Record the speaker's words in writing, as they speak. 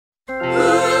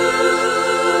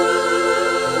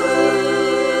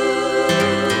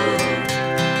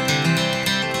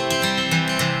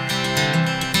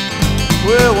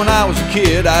when I was a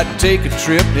kid, I'd take a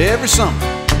trip every summer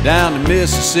down to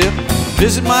Mississippi,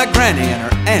 visit my granny and her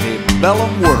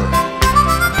antebellum world.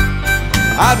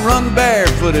 I'd run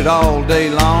barefooted all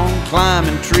day long,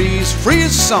 climbing trees, free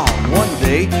as a song. One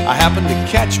day, I happened to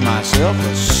catch myself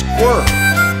a squirrel.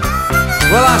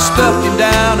 Well, I stuffed him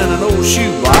down in an old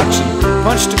shoebox and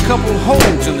punched a couple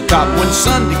holes in the top. When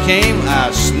Sunday came, I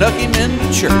snuck him into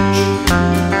church.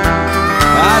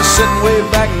 I was sitting way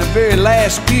back in the very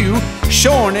last pew,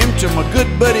 showing him to my good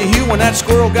buddy Hugh. When that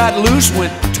squirrel got loose,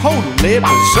 went totally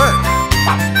berserk.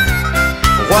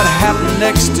 What happened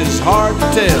next is hard to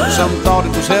tell. Some thought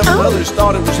it was heaven, others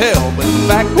thought it was hell. But the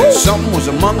fact that something was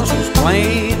among us was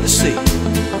plain to see.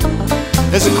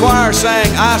 As the choir sang,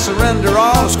 "I surrender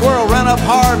all," the squirrel ran up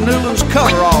Harv Newland's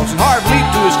coveralls, and Harv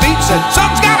leaped to his feet and said,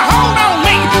 "Something's got a hold on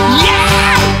me!"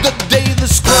 Yeah! The day the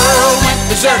squirrel went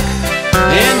berserk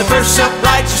in the first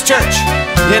self-righteous church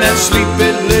in that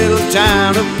sleepy little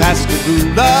town of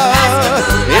Pascagoula.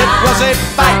 It was a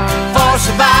fight for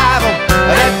survival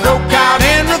that broke out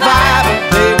in revival.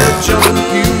 They were jumping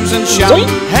pews and shouting,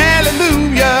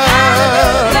 "Hallelujah!"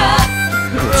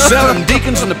 7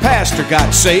 deacons and the pastor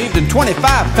got saved, and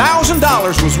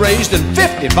 $25,000 was raised, and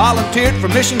 50 volunteered for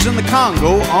missions in the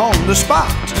Congo on the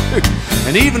spot.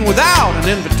 And even without an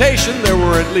invitation, there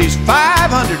were at least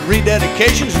 500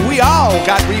 rededications, and we all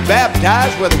got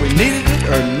rebaptized whether we needed it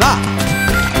or not.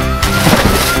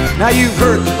 Now you've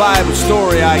heard the Bible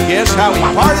story, I guess, how he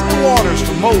parted the waters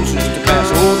for Moses to pass.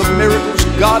 Oh, the miracles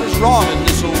God has wrought in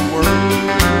this old world.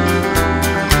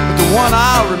 The one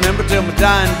I'll remember till my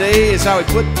dying day is how he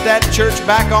put that church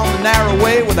back on the narrow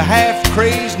way with a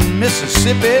half-crazed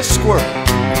Mississippi squirrel.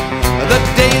 The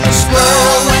day the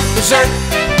squirrel went berserk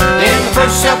in the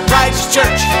first self-righteous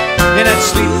church in that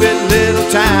sleepy little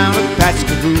town of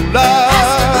Pascagoula.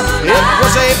 It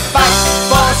was a fight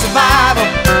for survival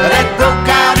that broke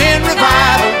out in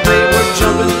revival. They were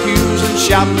jumping pews and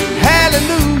shouting,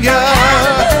 "Hallelujah!"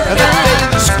 The day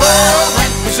the squirrel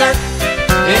went berserk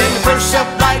in the first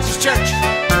self-righteous church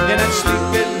in that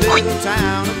sleepy little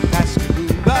town of Pascagoula.